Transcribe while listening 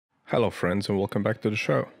Hello friends and welcome back to the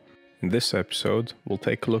show. In this episode, we'll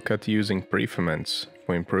take a look at using preferments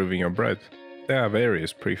for improving your bread. There are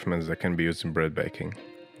various preferments that can be used in bread baking,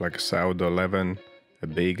 like a sourdough leaven, a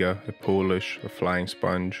Biga, a Polish, a flying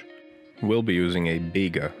sponge. We'll be using a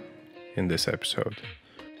Biga in this episode.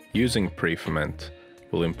 Using preferment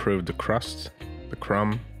will improve the crust, the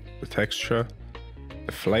crumb, the texture,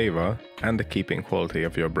 the flavor, and the keeping quality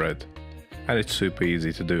of your bread. And it's super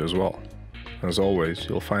easy to do as well. As always,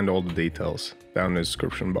 you'll find all the details down in the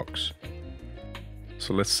description box.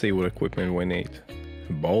 So let's see what equipment we need.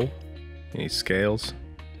 A bowl, you need scales,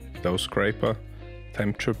 dough scraper,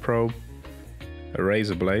 temperature probe, a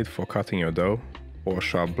razor blade for cutting your dough, or a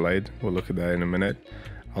sharp blade, we'll look at that in a minute.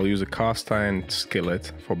 I'll use a cast iron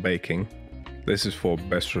skillet for baking. This is for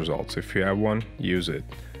best results. If you have one, use it.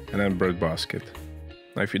 And then bread basket.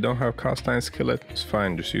 Now if you don't have a cast iron skillet, it's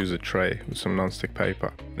fine, just use a tray with some non-stick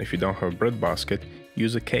paper. And if you don't have a bread basket,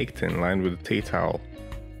 use a cake tin lined with a tea towel.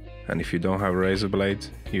 And if you don't have a razor blade,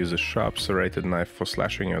 use a sharp serrated knife for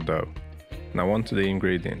slashing your dough. Now on to the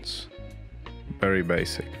ingredients. Very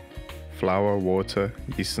basic. Flour, water,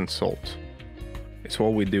 yeast and salt. It's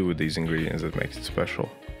what we do with these ingredients that makes it special.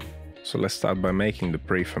 So let's start by making the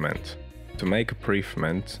preferment. To make a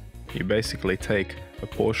preferment, you basically take a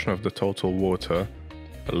portion of the total water,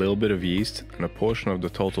 a little bit of yeast and a portion of the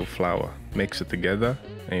total flour. Mix it together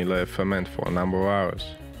and you let it ferment for a number of hours.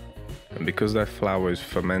 And because that flour is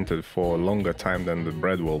fermented for a longer time than the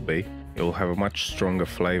bread will be, it will have a much stronger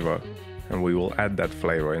flavor, and we will add that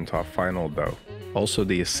flavor into our final dough. Also,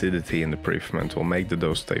 the acidity in the preferment will make the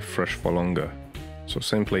dough stay fresh for longer. So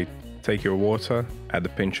simply take your water, add a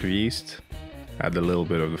pinch of yeast, add a little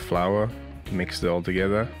bit of the flour, mix it all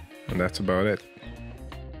together, and that's about it.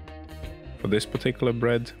 For this particular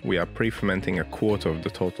bread, we are pre-fermenting a quarter of the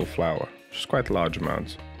total flour, which is quite a large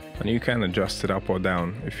amount, and you can adjust it up or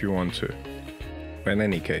down if you want to. But in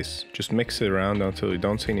any case, just mix it around until you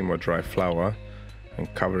don't see any more dry flour,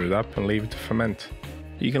 and cover it up and leave it to ferment.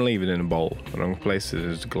 You can leave it in a bowl, but I'm going to place it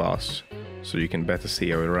as glass, so you can better see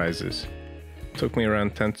how it rises. It took me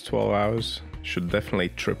around 10 to 12 hours, should definitely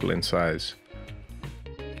triple in size.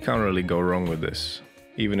 You can't really go wrong with this.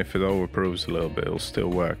 Even if it overproves a little bit, it'll still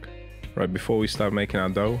work. Right before we start making our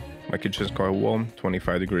dough, my kitchen's quite warm,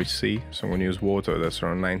 25 degrees C, so I'm going to use water that's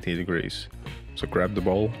around 90 degrees. So grab the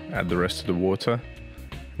bowl, add the rest of the water,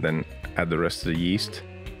 then add the rest of the yeast.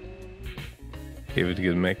 Give it a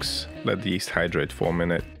good mix, let the yeast hydrate for a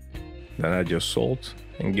minute. Then add your salt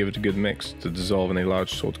and give it a good mix to dissolve any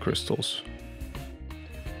large salt crystals.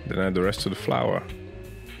 Then add the rest of the flour.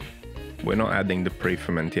 We're not adding the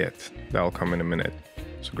pre-ferment yet, that'll come in a minute.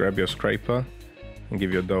 So grab your scraper and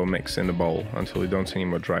give your dough mix in the bowl until you don't see any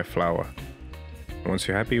more dry flour. Once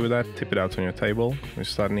you're happy with that, tip it out on your table and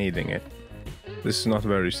start kneading it. This is not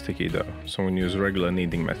very sticky dough, so I'm going to use a regular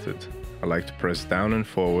kneading method. I like to press down and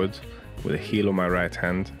forward with the heel of my right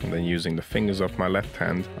hand, and then using the fingers of my left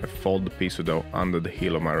hand, I fold the piece of dough under the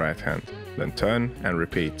heel of my right hand. Then turn and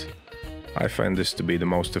repeat. I find this to be the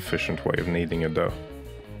most efficient way of kneading a dough.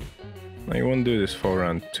 Now you want to do this for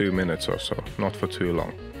around 2 minutes or so, not for too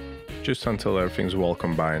long. Just until everything's well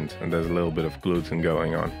combined and there's a little bit of gluten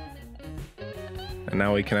going on. And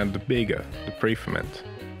now we can add the Biga, the pre-ferment.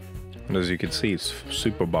 And as you can see, it's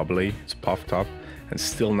super bubbly, it's puffed up, and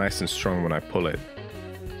still nice and strong when I pull it.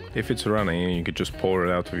 If it's running, you could just pour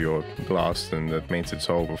it out of your glass, and that means it's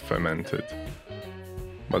over fermented.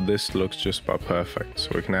 But this looks just about perfect, so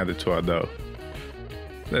we can add it to our dough.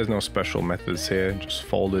 There's no special methods here, just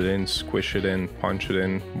fold it in, squish it in, punch it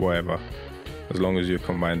in, whatever. As long as you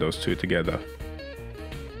combine those two together.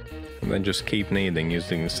 And then just keep kneading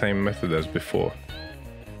using the same method as before.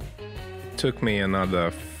 It took me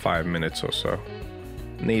another 5 minutes or so.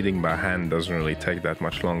 Kneading by hand doesn't really take that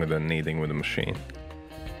much longer than kneading with a machine.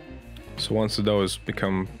 So once the dough has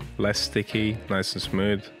become less sticky, nice and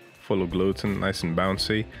smooth, full of gluten, nice and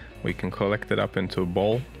bouncy, we can collect it up into a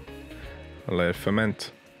bowl and let it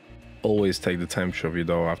ferment. Always take the temperature of your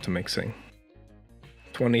dough after mixing.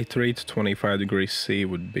 23 to 25 degrees C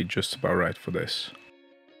would be just about right for this.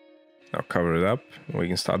 Now cover it up and we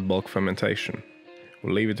can start bulk fermentation.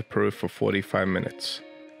 We'll leave it to proof for 45 minutes.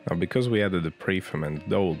 Now because we added the pre-ferment, the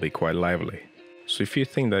dough will be quite lively. So if you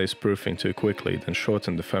think that it's proofing too quickly, then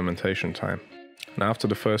shorten the fermentation time. And after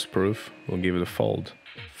the first proof, we'll give it a fold.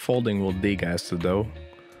 Folding will degas the dough.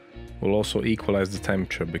 We'll also equalize the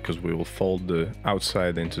temperature because we will fold the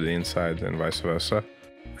outside into the inside and vice versa.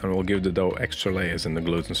 And we'll give the dough extra layers in the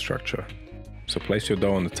gluten structure. So place your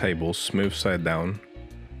dough on the table, smooth side down,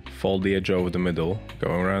 fold the edge over the middle,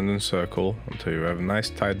 going around in a circle until you have a nice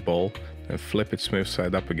tight ball, then flip it smooth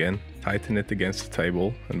side up again, tighten it against the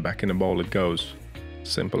table, and back in the bowl it goes.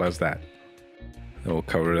 Simple as that. Then we'll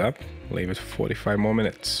cover it up, leave it for 45 more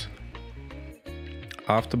minutes.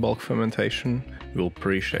 After bulk fermentation, we'll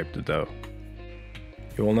pre-shape the dough.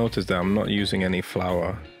 You will notice that I'm not using any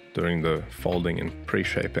flour during the folding and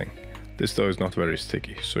pre-shaping. This dough is not very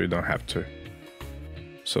sticky, so you don't have to.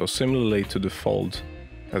 So similarly to the fold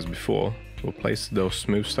as before, we'll place the dough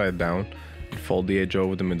smooth side down and fold the edge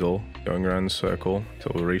over the middle, going around the circle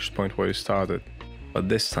till we reach the point where we started. But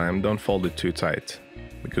this time don't fold it too tight,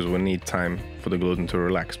 because we need time for the gluten to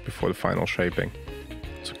relax before the final shaping.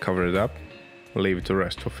 So cover it up and leave it to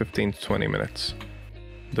rest for 15 to 20 minutes.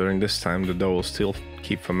 During this time the dough will still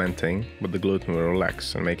keep fermenting, but the gluten will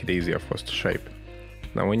relax and make it easier for us to shape.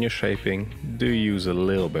 Now when you're shaping, do use a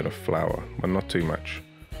little bit of flour, but not too much.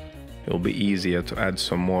 It will be easier to add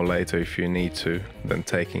some more later if you need to, than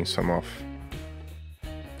taking some off.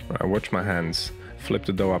 Right, watch my hands. Flip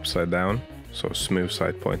the dough upside down, so smooth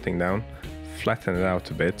side pointing down, flatten it out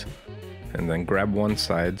a bit, and then grab one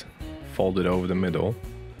side, fold it over the middle,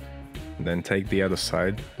 and then take the other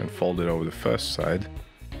side and fold it over the first side.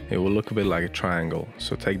 It will look a bit like a triangle,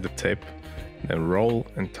 so take the tip, then roll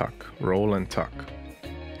and tuck, roll and tuck.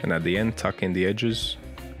 And at the end tuck in the edges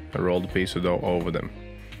and roll the piece of dough over them.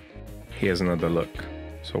 Here's another look.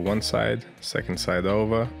 So one side, second side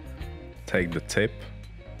over, take the tip,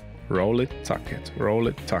 roll it, tuck it, roll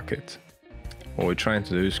it, tuck it. What we're trying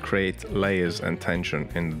to do is create layers and tension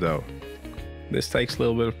in the dough. This takes a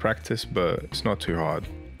little bit of practice, but it's not too hard.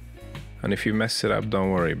 And if you mess it up,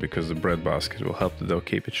 don't worry, because the bread basket will help the dough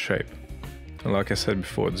keep its shape. And like I said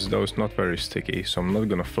before, this dough is not very sticky, so I'm not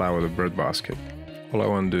gonna flour the bread basket. All I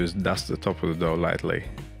want to do is dust the top of the dough lightly,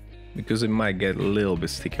 because it might get a little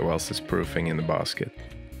bit sticky whilst it's proofing in the basket.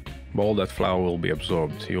 But all that flour will be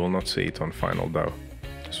absorbed, you will not see it on final dough.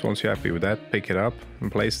 So once you're happy with that, pick it up and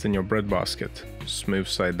place it in your bread basket, smooth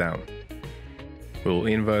side down. We'll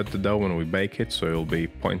invert the dough when we bake it, so it will be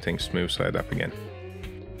pointing smooth side up again.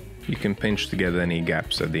 You can pinch together any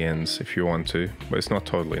gaps at the ends if you want to, but it's not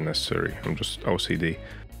totally necessary, I'm just OCD.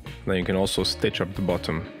 Then you can also stitch up the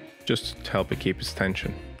bottom, just to help it keep its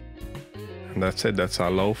tension. And that's it, that's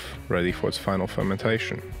our loaf, ready for its final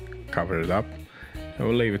fermentation. Cover it up, and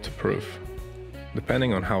we'll leave it to proof.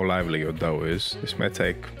 Depending on how lively your dough is, this may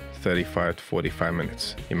take 35 to 45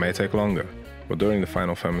 minutes. It may take longer. But during the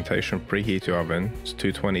final fermentation, preheat your oven, it's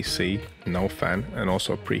 220°C, no fan, and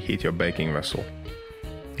also preheat your baking vessel.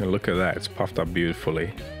 And look at that, it's puffed up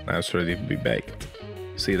beautifully. Now it's ready to be baked.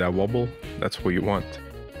 See that wobble? That's what you want.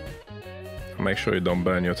 Make sure you don't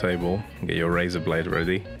burn your table. Get your razor blade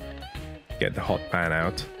ready. Get the hot pan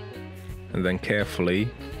out. And then carefully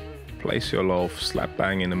place your loaf slap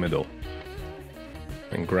bang in the middle.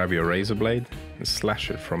 And grab your razor blade and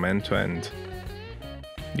slash it from end to end.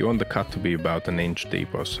 You want the cut to be about an inch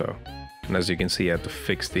deep or so. And as you can see, you have to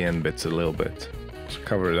fix the end bits a little bit. So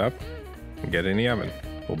cover it up and get in the oven.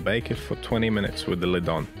 We'll bake it for 20 minutes with the lid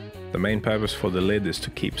on. The main purpose for the lid is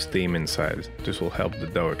to keep steam inside. This will help the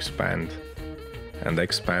dough expand. And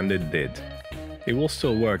expand it did. It will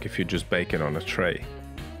still work if you just bake it on a tray.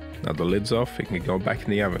 Now the lid's off, it can go back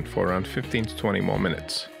in the oven for around 15 to 20 more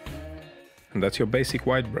minutes. And that's your basic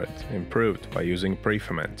white bread, improved by using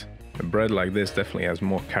Preferment. A bread like this definitely has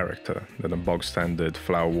more character than a bog standard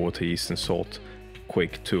flour, water, yeast and salt,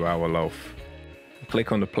 quick 2-hour loaf.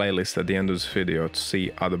 Click on the playlist at the end of this video to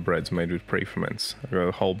see other breads made with Preferments. I've got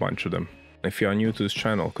a whole bunch of them. If you are new to this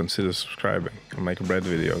channel, consider subscribing. I make bread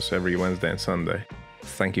videos every Wednesday and Sunday.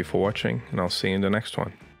 Thank you for watching, and I'll see you in the next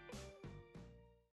one.